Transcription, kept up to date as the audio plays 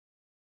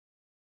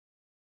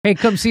Hey,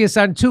 come see us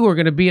on tour. We're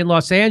going to be in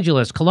Los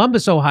Angeles,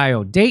 Columbus,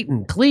 Ohio,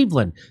 Dayton,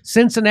 Cleveland,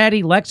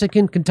 Cincinnati,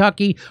 Lexington,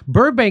 Kentucky,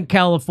 Burbank,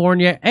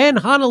 California, and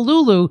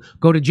Honolulu.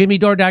 Go to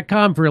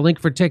jimmydore.com for a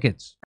link for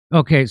tickets.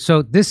 Okay,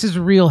 so this is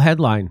a real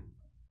headline.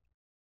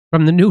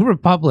 From the New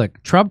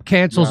Republic, Trump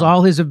cancels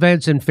all his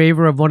events in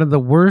favor of one of the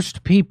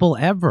worst people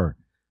ever.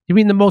 You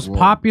mean the most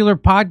popular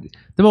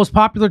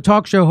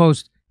talk show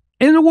host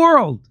in the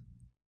world?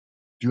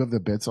 Do you have the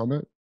bits on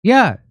it?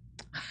 Yeah.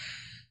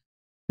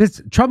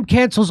 Trump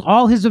cancels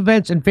all his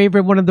events in favor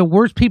of one of the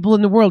worst people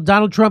in the world.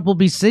 Donald Trump will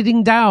be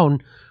sitting down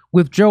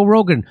with Joe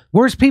Rogan.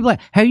 Worst people.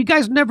 Have you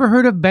guys never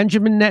heard of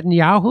Benjamin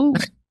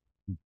Netanyahu?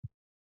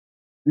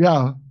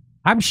 Yeah.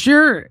 I'm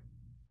sure.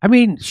 I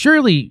mean,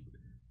 surely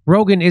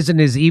Rogan isn't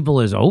as evil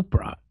as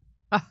Oprah.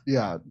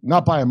 Yeah,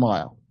 not by a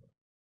mile.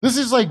 This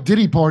is like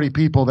Diddy Party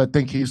people that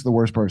think he's the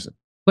worst person.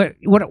 But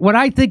when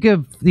I think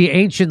of the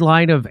ancient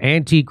line of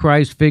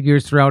Antichrist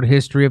figures throughout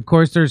history, of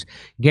course, there's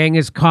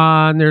Genghis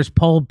Khan, there's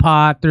Pol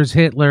Pot, there's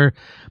Hitler,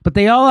 but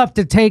they all have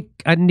to take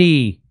a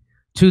knee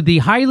to the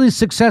highly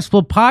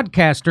successful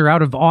podcaster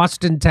out of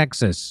Austin,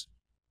 Texas.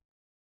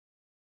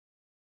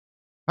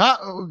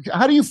 How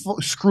do you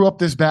screw up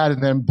this bad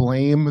and then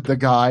blame the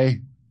guy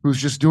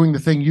who's just doing the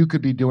thing you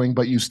could be doing,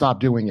 but you stop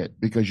doing it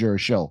because you're a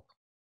shill?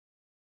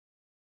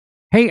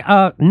 Hey,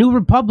 New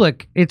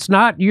Republic, it's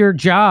not your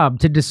job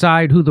to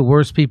decide who the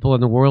worst people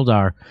in the world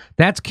are.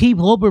 That's Keith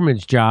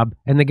Olbermann's job,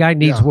 and the guy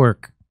needs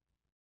work.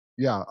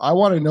 Yeah, I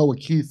want to know where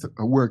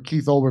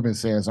Keith Olbermann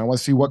stands. I want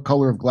to see what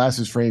color of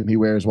glasses frame he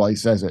wears while he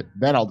says it.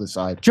 Then I'll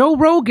decide. Joe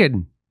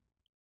Rogan.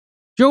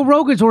 Joe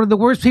Rogan's one of the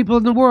worst people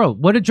in the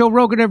world. What did Joe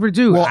Rogan ever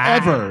do? Well,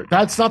 ever.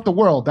 That's not the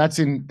world.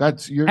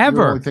 You're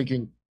only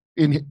thinking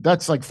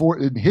that's like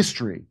in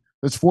history.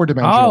 That's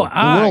four-dimensional.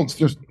 The world's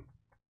just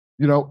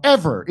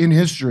ever in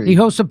history. He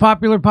hosts a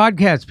popular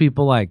podcast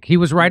people like. He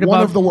was right about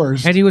one of the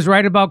worst. And he was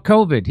right about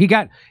COVID.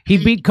 He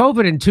beat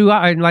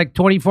COVID in like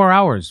 24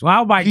 hours.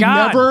 Oh my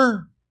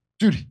God.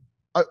 Dude,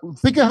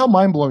 think of how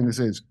mind-blowing this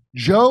is.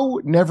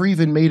 Joe never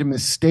even made a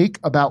mistake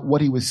about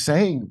what he was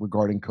saying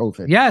regarding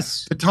COVID.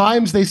 Yes. The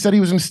times they said he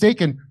was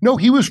mistaken. No,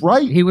 he was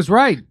right. He was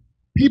right.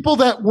 People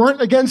that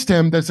weren't against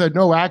him that said,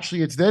 no,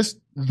 actually it's this,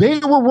 they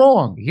were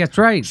wrong. That's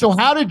right. So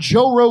how did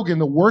Joe Rogan,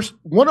 the worst,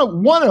 one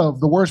of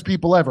the worst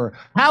people ever,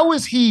 how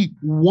is he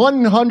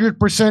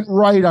 100%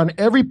 right on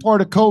every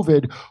part of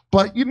COVID,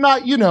 but you're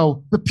not,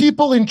 the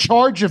people in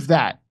charge of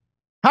that?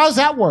 How's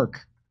that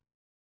work?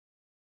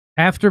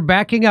 After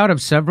backing out of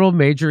several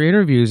major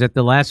interviews at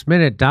the last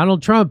minute,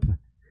 Donald Trump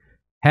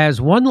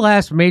has one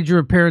last major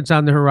appearance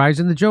on the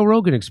horizon, the Joe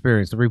Rogan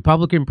Experience. The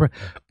Republican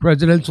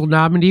presidential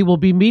nominee will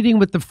be meeting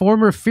with the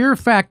former Fear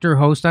Factor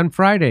host on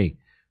Friday.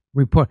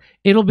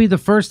 It'll be the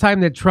first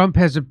time that Trump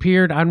has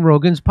appeared on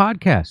Rogan's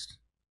podcast.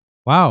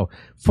 Wow.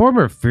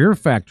 Former Fear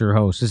Factor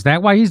host. Is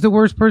that why he's the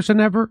worst person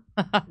ever?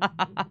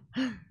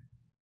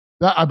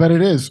 I bet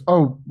it is.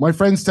 Oh, my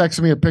friends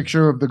texted me a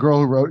picture of the girl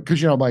who wrote,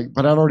 because,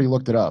 but I'd already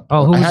looked it up.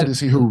 Oh, I had to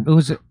see who.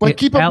 Who's it? But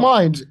keep in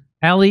mind.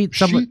 Ellie,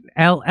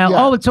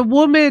 oh, it's a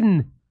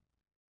woman.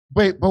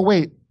 Wait.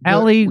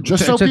 Ellie.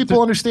 Just so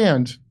people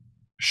understand,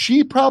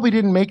 she probably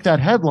didn't make that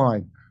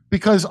headline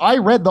because I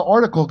read the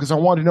article because I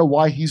wanted to know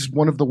why he's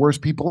one of the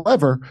worst people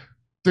ever.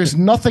 There's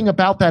nothing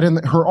about that in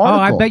her article.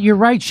 Oh, I bet you're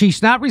right.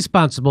 She's not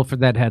responsible for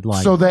that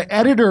headline. So the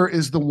editor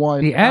is the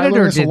one. The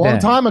editor did that a long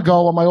time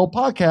ago on my old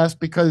podcast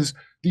because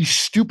these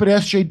stupid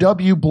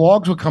SJW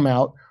blogs would come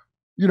out,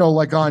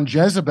 like on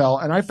Jezebel,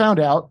 and I found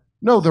out,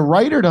 no, the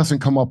writer doesn't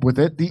come up with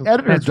it. The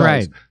editor does.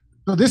 Right.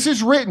 So this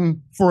is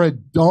written for a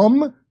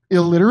dumb,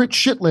 illiterate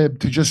shitlib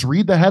to just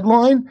read the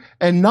headline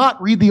and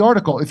not read the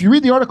article. If you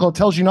read the article, it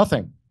tells you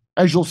nothing,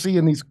 as you'll see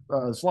in these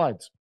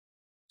slides.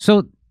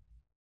 So,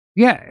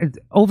 yeah,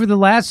 over the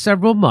last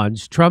several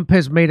months, Trump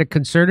has made a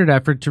concerted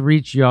effort to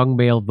reach young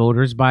male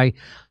voters by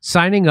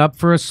signing up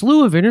for a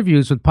slew of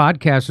interviews with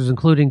podcasters,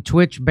 including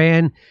Twitch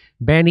Banny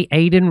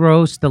Aiden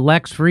Roast, the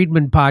Lex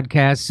Friedman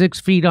podcast,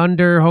 6 Feet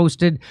Under,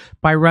 hosted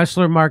by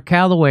wrestler Mark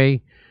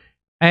Calloway,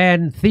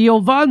 and Theo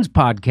Von's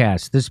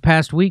podcast this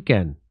past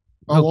weekend.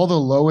 Oh, all the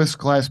lowest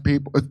class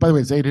people. By the way,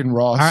 it's Aiden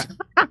Ross.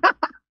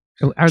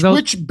 Are those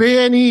Twitch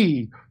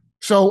Banny?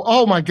 So,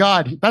 oh my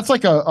God, that's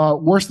like a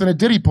worse than a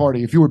Diddy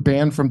Party. If you were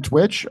banned from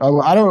Twitch,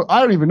 I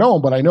don't even know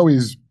him, but I know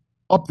he's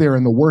up there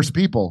in the worst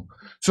people.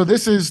 So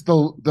this is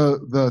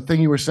the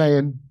thing you were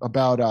saying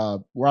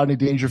about Rodney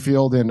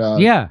Dangerfield and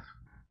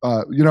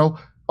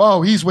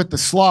he's with the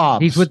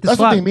slobs. He's with the slobs. That's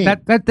what they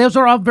mean. Those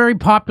are all very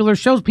popular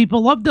shows.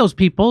 People love those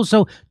people.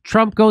 So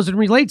Trump goes and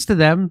relates to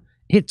them.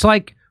 It's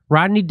like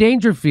Rodney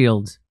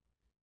Dangerfield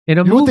in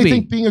a movie. What they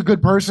think being a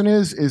good person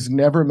is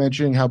never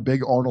mentioning how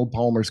big Arnold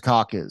Palmer's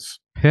cock is.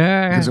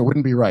 Because it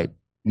wouldn't be right.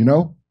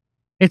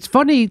 It's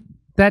funny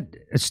that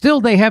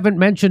still they haven't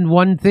mentioned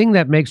one thing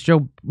that makes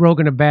Joe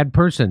Rogan a bad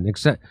person.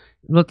 Except,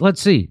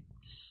 let's see.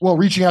 Well,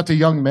 reaching out to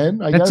young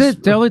men, I guess. That's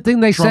it. The only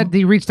thing they said,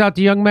 he reached out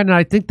to young men, and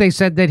I think they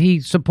said that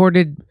he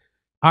supported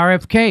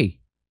RFK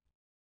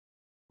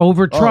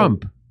over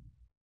Trump.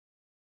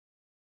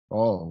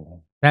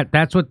 Oh.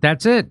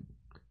 That's it.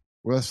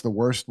 Well, that's the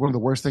worst. One of the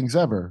worst things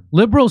ever.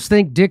 Liberals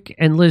think Dick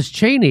and Liz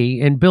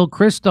Cheney and Bill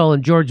Kristol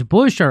and George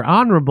Bush are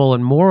honorable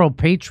and moral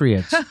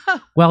patriots,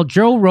 while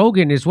Joe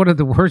Rogan is one of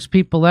the worst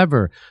people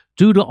ever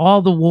due to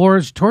all the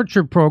wars,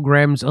 torture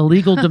programs,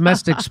 illegal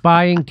domestic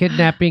spying,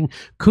 kidnapping,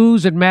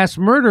 coups, and mass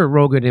murder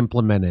Rogan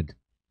implemented.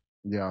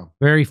 Yeah.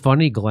 Very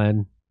funny,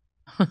 Glenn.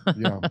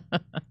 Yeah.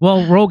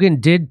 Well,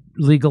 Rogan did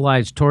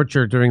legalize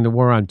torture during the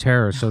war on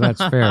terror, so that's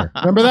fair.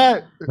 Remember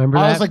that? Remember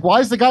I that? was like, why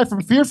is the guy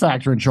from Fear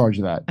Factor in charge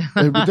of that?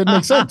 It didn't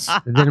make sense.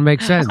 It didn't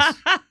make sense.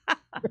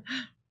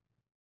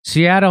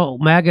 Seattle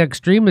MAGA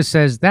extremist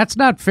says, that's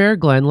not fair,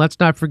 Glenn. Let's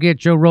not forget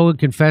Joe Rogan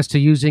confessed to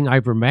using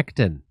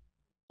ivermectin.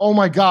 Oh,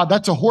 my God.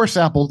 That's a horse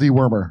apple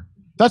dewormer.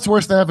 That's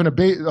worse than having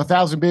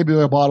 1,000 baby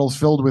oil bottles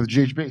filled with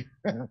GHB.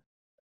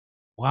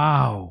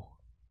 Wow.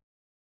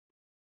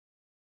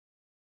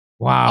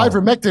 Wow.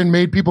 Ivermectin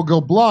made people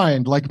go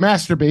blind, like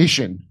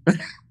masturbation.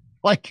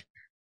 Like,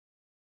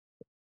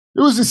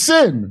 it was a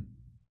sin.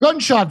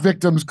 Gunshot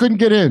victims couldn't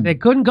get in. They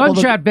couldn't.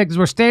 Gunshot victims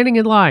were standing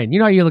in line. You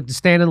know how you look to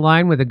stand in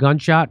line with a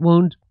gunshot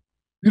wound?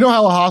 You know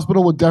how a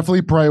hospital would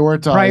definitely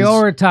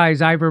prioritize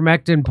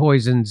ivermectin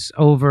poisons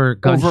over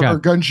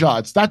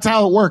gunshots. That's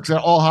how it works at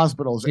all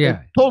hospitals.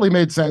 Yeah. It totally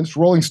made sense.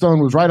 Rolling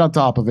Stone was right on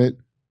top of it.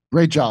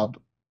 Great job.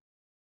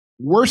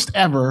 Worst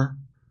ever.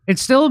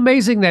 It's still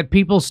amazing that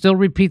people still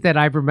repeat that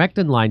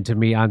ivermectin line to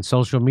me on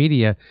social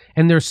media,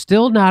 and they're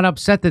still not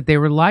upset that they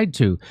were lied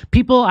to.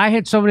 I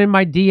had someone in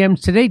my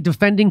DMs today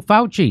defending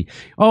Fauci.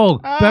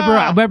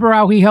 Remember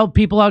how he helped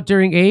people out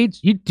during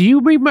AIDS? Do you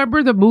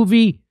remember the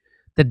movie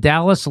The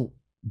Dallas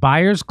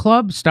Buyers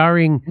Club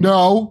starring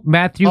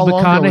Matthew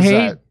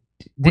McConaughey?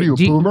 What are you, a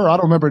boomer? I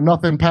don't remember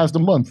nothing past a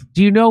month.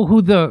 Do you know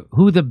who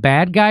the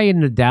bad guy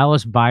in the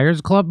Dallas Buyers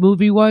Club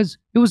movie was?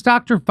 It was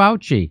Dr.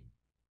 Fauci.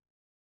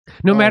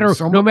 No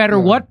matter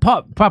what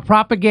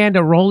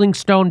propaganda Rolling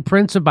Stone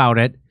prints about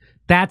it,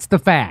 that's the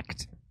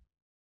fact.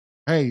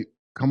 Hey,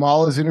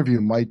 Kamala's interview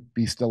might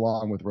be still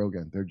on with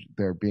Rogan.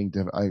 They're being.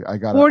 I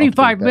got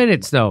 45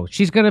 minutes though.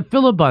 She's gonna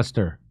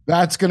filibuster.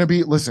 That's gonna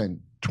be.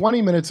 Listen,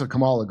 20 minutes of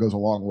Kamala goes a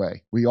long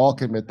way. We all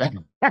can admit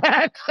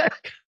that.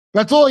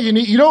 That's all you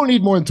need. You don't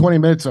need more than 20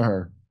 minutes of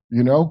her.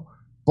 You know.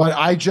 But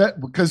I bet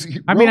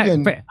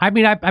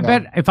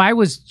if I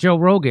was Joe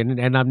Rogan,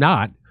 and I'm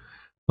not.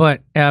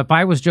 But if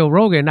I was Joe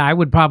Rogan, I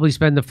would probably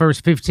spend the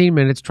first 15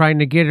 minutes trying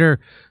to get her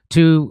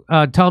to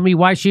tell me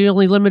why she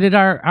only limited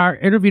our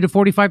interview to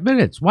 45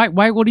 minutes. Why?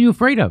 What are you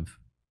afraid of?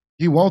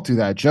 He won't do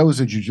that. Joe's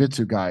a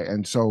jiu-jitsu guy.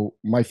 And so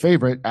my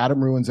favorite,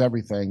 Adam Ruins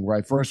Everything, where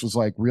I first was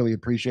like, really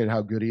appreciated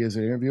how good he is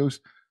at interviews.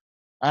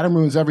 Adam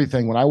Ruins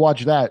Everything. When I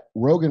watched that,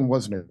 Rogan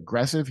wasn't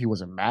aggressive. He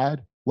wasn't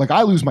mad. Like,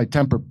 I lose my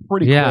temper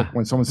pretty quick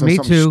when someone says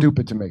something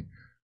stupid to me.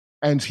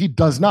 And he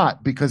does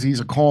not, because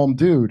he's a calm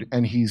dude,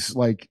 and he's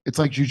like, it's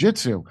like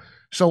jujitsu.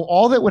 So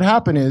all that would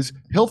happen is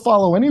he'll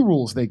follow any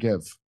rules they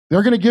give.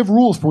 They're going to give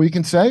rules for what you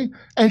can say,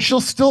 and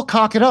she'll still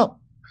cock it up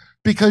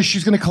because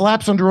she's going to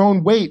collapse under her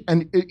own weight.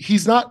 And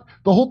he's not,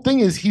 the whole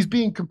thing is he's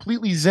being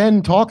completely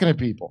zen talking to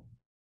people.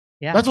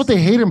 Yeah, that's what they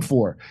hate him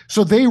for.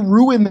 So they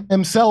ruin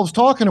themselves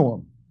talking to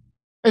him.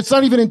 It's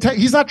not even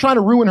he's not trying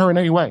to ruin her in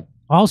any way.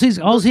 All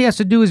he has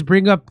to do is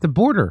bring up the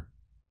border.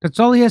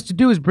 That's all he has to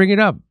do is bring it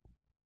up.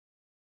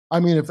 I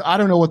mean, I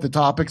don't know what the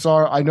topics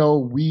are. I know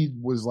weed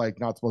was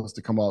like not supposed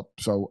to come up,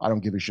 so I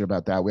don't give a shit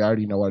about that. We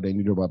already know what they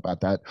need to know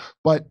about that.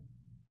 But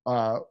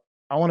I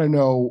want to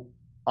know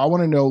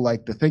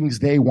like the things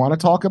they want to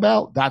talk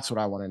about. That's what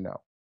I want to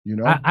know. You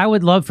know, I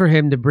would love for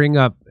him to bring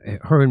up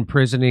her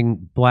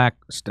imprisoning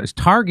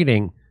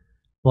targeting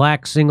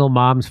black single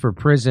moms for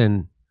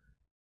prison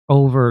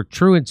over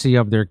truancy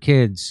of their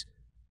kids.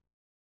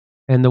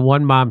 And the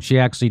one mom, she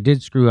actually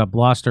did screw up,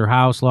 lost her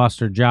house, lost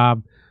her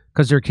job,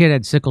 because her kid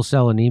had sickle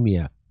cell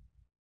anemia.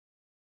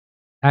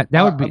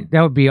 That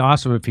would be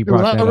awesome if he brought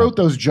that up. When I wrote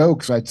those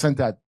jokes, I sent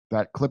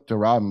that clip to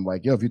Rob. I'm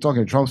like, yo, if you're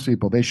talking to Trump's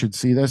people, they should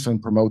see this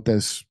and promote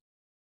this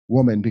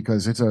woman,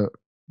 because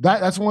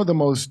that's one of the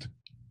most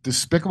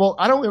despicable.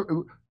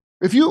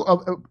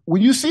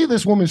 When you see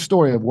this woman's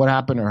story of what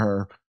happened to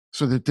her,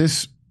 so that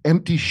this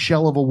empty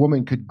shell of a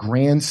woman could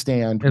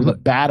grandstand with a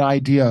bad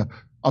idea,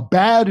 a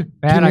bad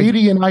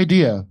Canadian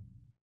idea,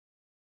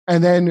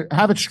 and then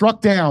have it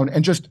struck down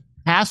and just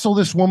hassle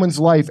this woman's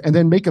life and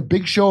then make a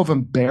big show of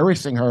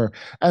embarrassing her.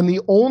 And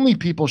the only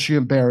people she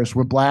embarrassed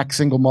were black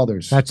single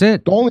mothers. That's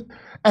it.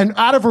 And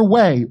out of her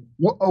way,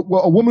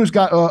 a woman who's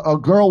got a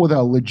girl with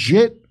a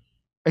legit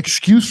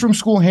excuse from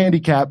school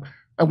handicap.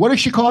 And what is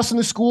she costing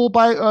the school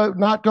by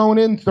not going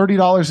in?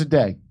 $30 a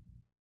day.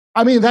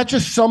 I mean, that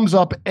just sums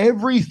up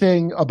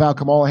everything about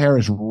Kamala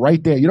Harris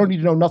right there. You don't need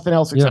to know nothing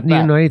else except that. You don't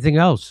need to know anything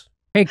else.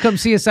 Hey, come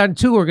see us on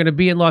tour. We're going to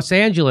be in Los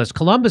Angeles,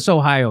 Columbus,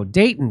 Ohio,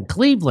 Dayton,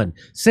 Cleveland,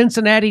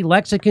 Cincinnati,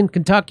 Lexington,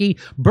 Kentucky,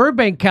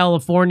 Burbank,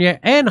 California,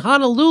 and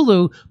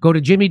Honolulu. Go to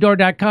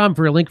jimmydore.com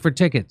for a link for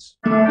tickets.